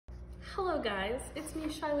Hello guys, it's me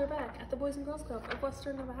Shyler Beck at the Boys and Girls Club of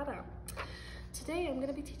Western Nevada. Today I'm going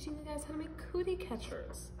to be teaching you guys how to make cootie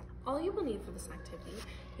catchers. All you will need for this activity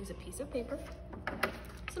is a piece of paper,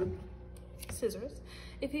 some scissors.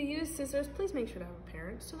 If you use scissors, please make sure to have a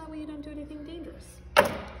parent so that way you don't do anything dangerous.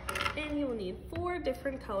 And you will need 4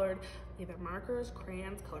 different colored, either markers,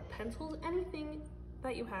 crayons, colored pencils, anything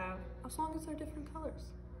that you have, as long as they're different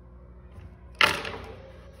colors.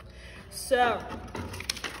 So,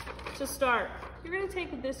 to start, you're going to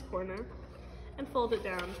take this corner and fold it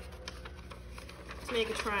down to make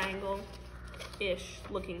a triangle-ish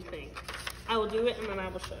looking thing. I will do it and then I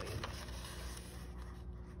will show you.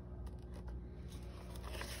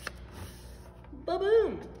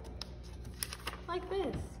 Ba-boom! Like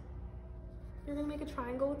this. You're going to make a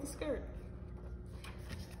triangle with the skirt.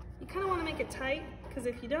 You kind of want to make it tight, because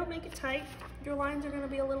if you don't make it tight, your lines are going to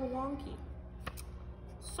be a little wonky.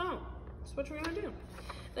 So, that's what you're going to do.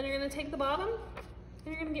 Then you're going to take the bottom, and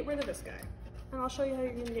you're going to get rid of this guy. And I'll show you how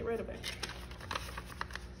you're going to get rid of it.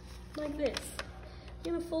 Like this.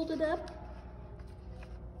 You're going to fold it up.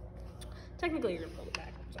 Technically, you're going to fold it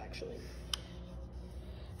backwards, actually.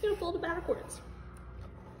 You're going to fold it backwards.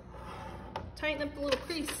 Tighten up the little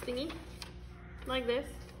crease thingy. Like this.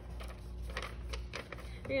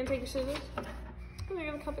 You're going to take your scissors, and you're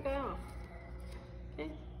going to cut the guy off. Okay?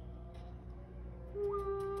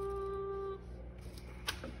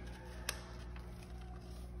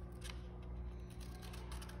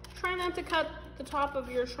 Try not to cut the top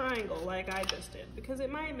of your triangle like I just did, because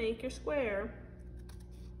it might make your square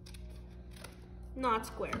not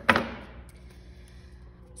square.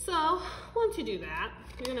 So once you do that,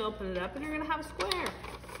 you're going to open it up and you're going to have a square.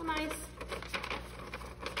 A nice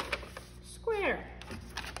square.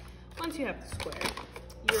 Once you have the square,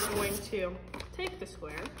 you're going to take the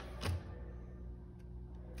square.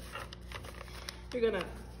 You're going to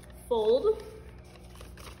fold.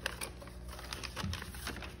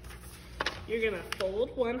 You're gonna fold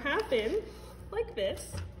 1/2 in, like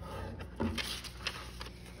this.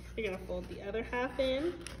 You're gonna fold the other half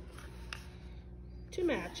in to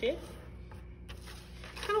match it.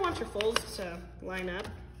 Kind of want your folds to line up.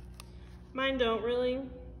 Mine don't really,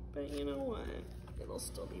 but you know what? It'll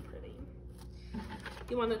still be pretty.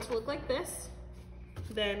 You want it to look like this.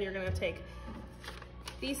 Then you're gonna take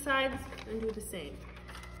these sides and do the same.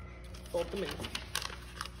 Fold them in.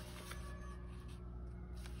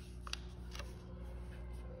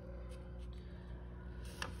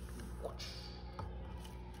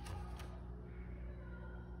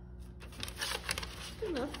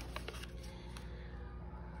 Enough.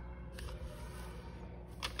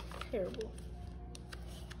 Terrible.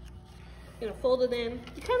 You're gonna fold it in.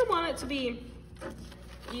 You kind of want it to be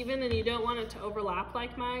even and you don't want it to overlap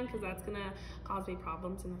like mine, because that's gonna cause me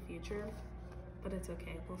problems in the future. But it's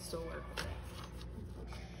okay, we'll still work with it.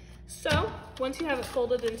 So, once you have it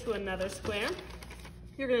folded into another square,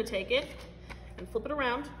 you're gonna take it and flip it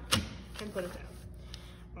around and put it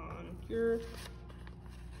down on your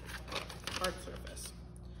art surface.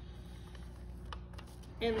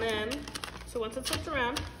 And then, so once it's flipped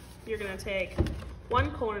around, you're gonna take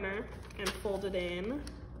one corner and fold it in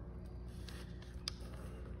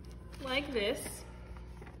like this.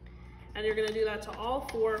 And you're gonna do that to all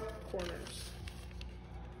 4 corners.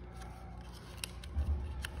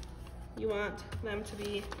 You want them to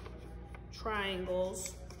be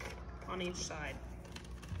triangles on each side.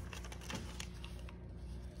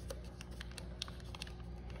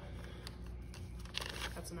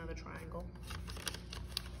 That's another triangle.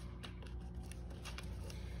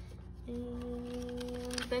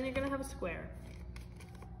 And then you're gonna have a square.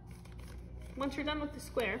 Once you're done with the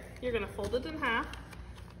square, you're gonna fold it in half.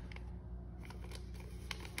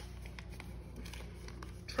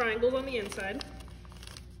 Triangles on the inside.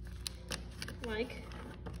 Like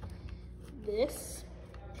this.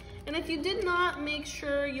 And if you did not make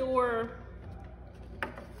sure your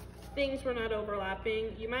things were not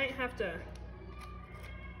overlapping, you might have to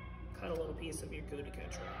cut a little piece of your cootie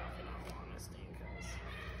catcher off, in all honesty, because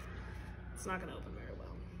it's not going to open very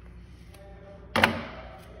well.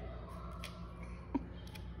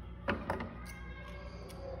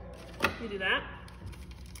 You do that.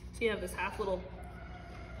 So you have this half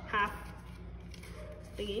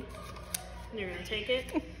thingy, and you're going to take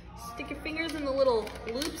it, stick your fingers in the little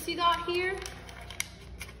loops you got here,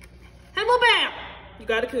 and bam! You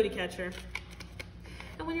got a cootie catcher.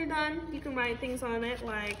 And when you're done, you can write things on it,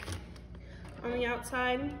 like on the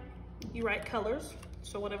outside, you write colors.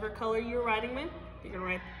 So whatever color you're writing with, you can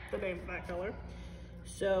write the name of that color.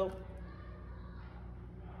 So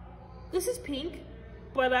this is pink,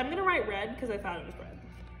 but I'm gonna write red because I thought it was red.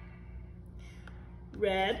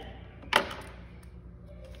 Red.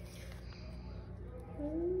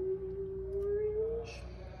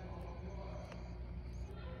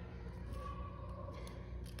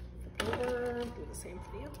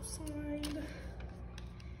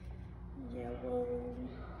 yellow,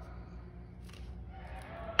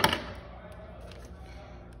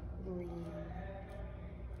 green.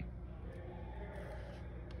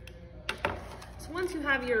 So once you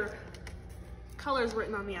have your colors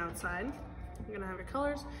written on the outside, you're gonna have your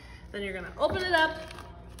colors, then you're gonna open it up,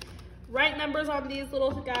 write numbers on these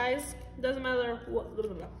little guys. Doesn't matter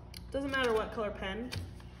what color pen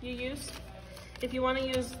you use. If you want to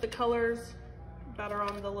use the colors that are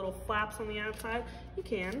on the little flaps on the outside, you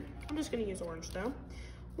can. I'm just gonna use orange though.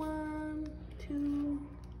 1, 2,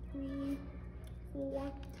 3,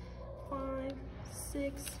 4, 5,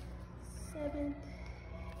 6, 7,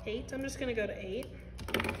 8. I'm just gonna go to 8.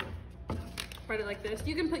 Write it like this.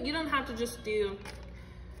 You can put, you don't have to just do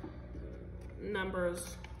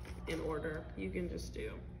numbers in order. You can just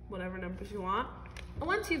do whatever numbers you want. And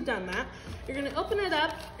once you've done that, you're gonna open it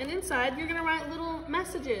up, and inside you're gonna write little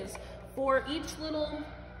messages for each little,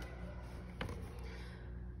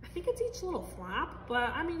 I think it's each little flap, but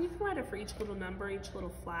I mean, you can write it for each little number, each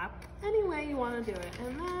little flap, any way you wanna do it.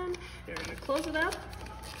 And then you're gonna close it up.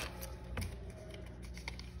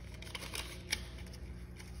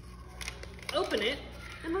 Open it,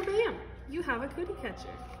 and bam, you have a cootie catcher.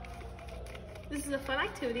 This is a fun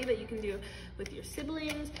activity that you can do with your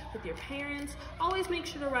siblings, with your parents. Always make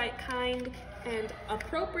sure to write kind and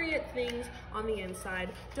appropriate things on the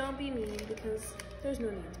inside. Don't be mean, because there's no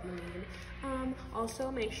need to be mean. Also,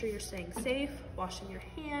 make sure you're staying safe, washing your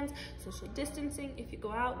hands, social distancing. If you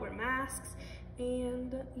go out, wear masks.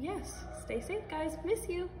 And yes, stay safe, guys. Miss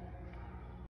you.